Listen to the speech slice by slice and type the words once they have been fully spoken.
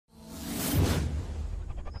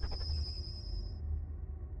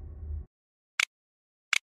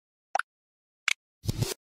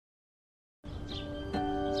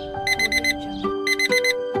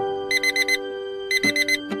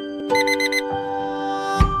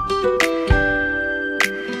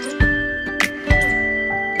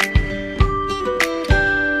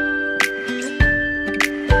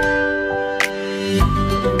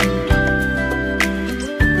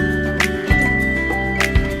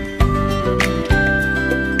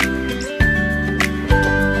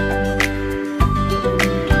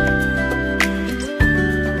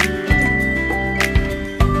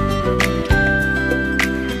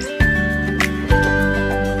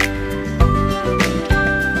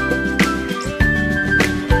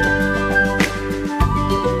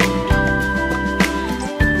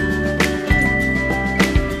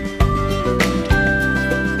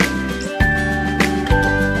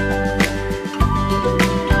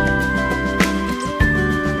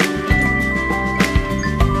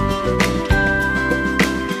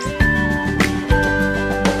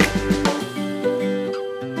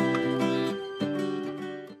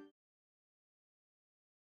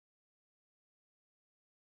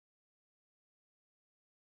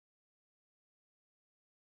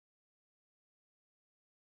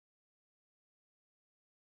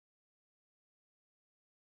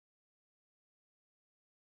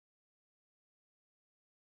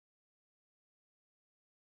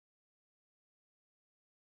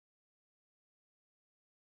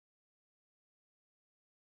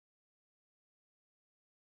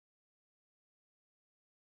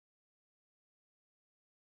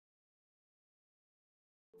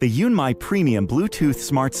The Yunmai Premium Bluetooth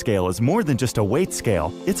Smart Scale is more than just a weight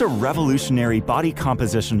scale, it's a revolutionary body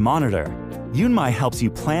composition monitor. Yunmai helps you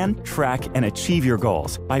plan, track, and achieve your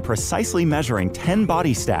goals by precisely measuring 10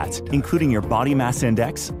 body stats, including your body mass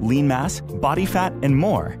index, lean mass, body fat, and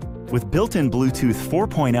more. With built-in Bluetooth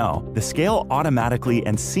 4.0, the scale automatically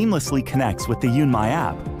and seamlessly connects with the Yunmai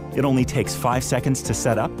app. It only takes 5 seconds to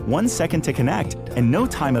set up, 1 second to connect, and no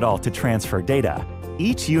time at all to transfer data.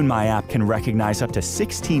 Each Yunmai app can recognize up to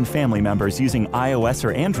 16 family members using iOS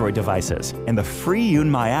or Android devices, and the free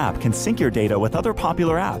Yunmai app can sync your data with other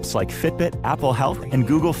popular apps like Fitbit, Apple Health, and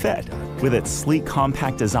Google Fit. With its sleek,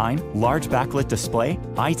 compact design, large backlit display,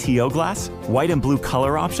 ITO glass, white and blue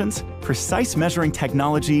color options, precise measuring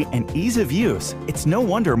technology, and ease of use, it's no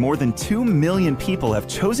wonder more than 2 million people have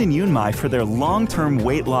chosen Yunmai for their long-term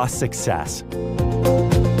weight loss success.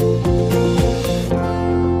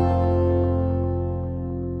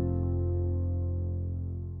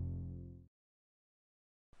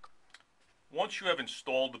 Once you have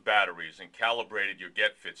installed the batteries and calibrated your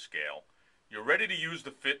Getfit scale, you're ready to use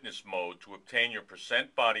the fitness mode to obtain your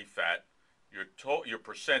percent body fat, your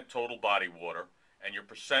percent total body water, and your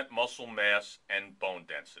percent muscle mass and bone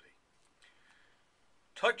density.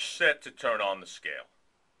 Touch set to turn on the scale.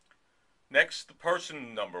 Next, the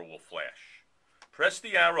person number will flash. Press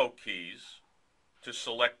the arrow keys to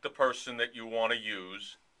select the person that you want to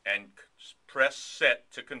use and press set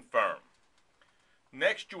to confirm.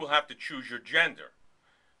 Next, you will have to choose your gender.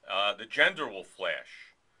 The gender will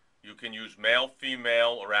flash. You can use male,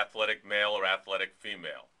 female, or athletic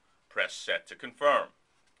female. Press set to confirm.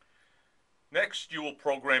 Next, you will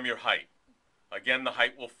program your height. Again, the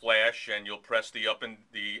height will flash, and you'll press the up and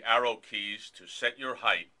the arrow keys to set your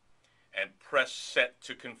height and press set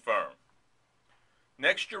to confirm.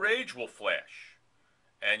 Next, your age will flash,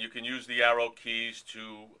 and you can use the arrow keys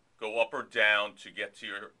to go up or down to get to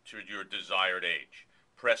your desired age.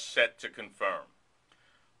 Press set to confirm.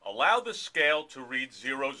 Allow the scale to read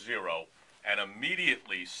 00 and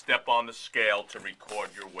immediately step on the scale to record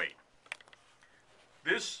your weight.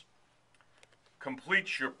 This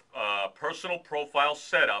completes your personal profile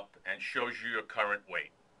setup and shows you your current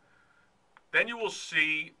weight. Then you will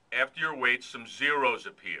see after your weight some zeros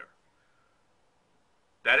appear.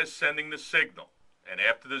 That is sending the signal. And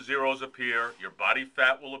after the zeros appear, your body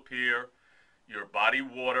fat will appear, your body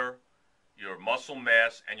water, your muscle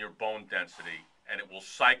mass, and your bone density, and it will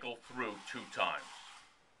cycle through 2 times.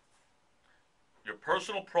 Your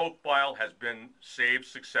personal profile has been saved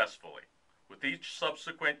successfully. With each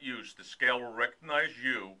subsequent use, the scale will recognize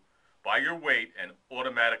you by your weight and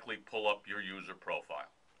automatically pull up your user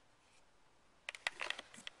profile.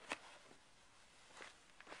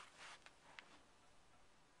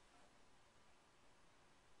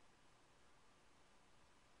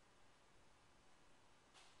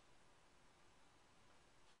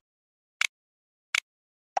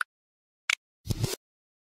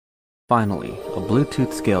 Finally, a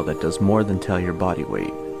Bluetooth scale that does more than tell your body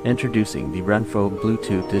weight. Introducing the RENPHO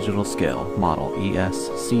Bluetooth Digital Scale Model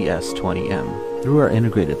ES-CS20M. Through our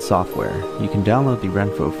integrated software, you can download the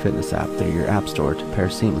RENPHO Fitness app through your app store to pair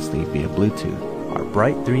seamlessly via Bluetooth. Our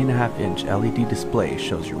bright 3.5-inch LED display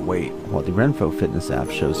shows your weight, while the RENPHO Fitness app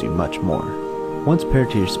shows you much more. Once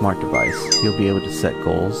paired to your smart device, you'll be able to set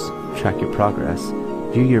goals, track your progress,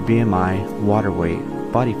 view your BMI, water weight,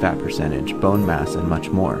 body fat percentage, bone mass, and much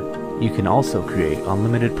more. You can also create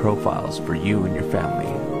unlimited profiles for you and your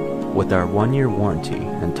family. With our 1-year warranty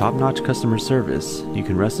and top-notch customer service, you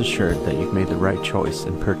can rest assured that you've made the right choice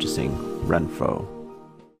in purchasing RENPHO.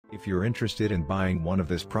 If you're interested in buying one of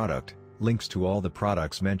this product, links to all the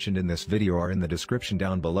products mentioned in this video are in the description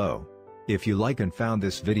down below. If you like and found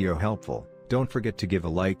this video helpful, don't forget to give a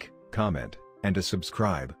like, comment, and to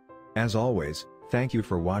subscribe. As always, thank you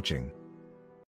for watching.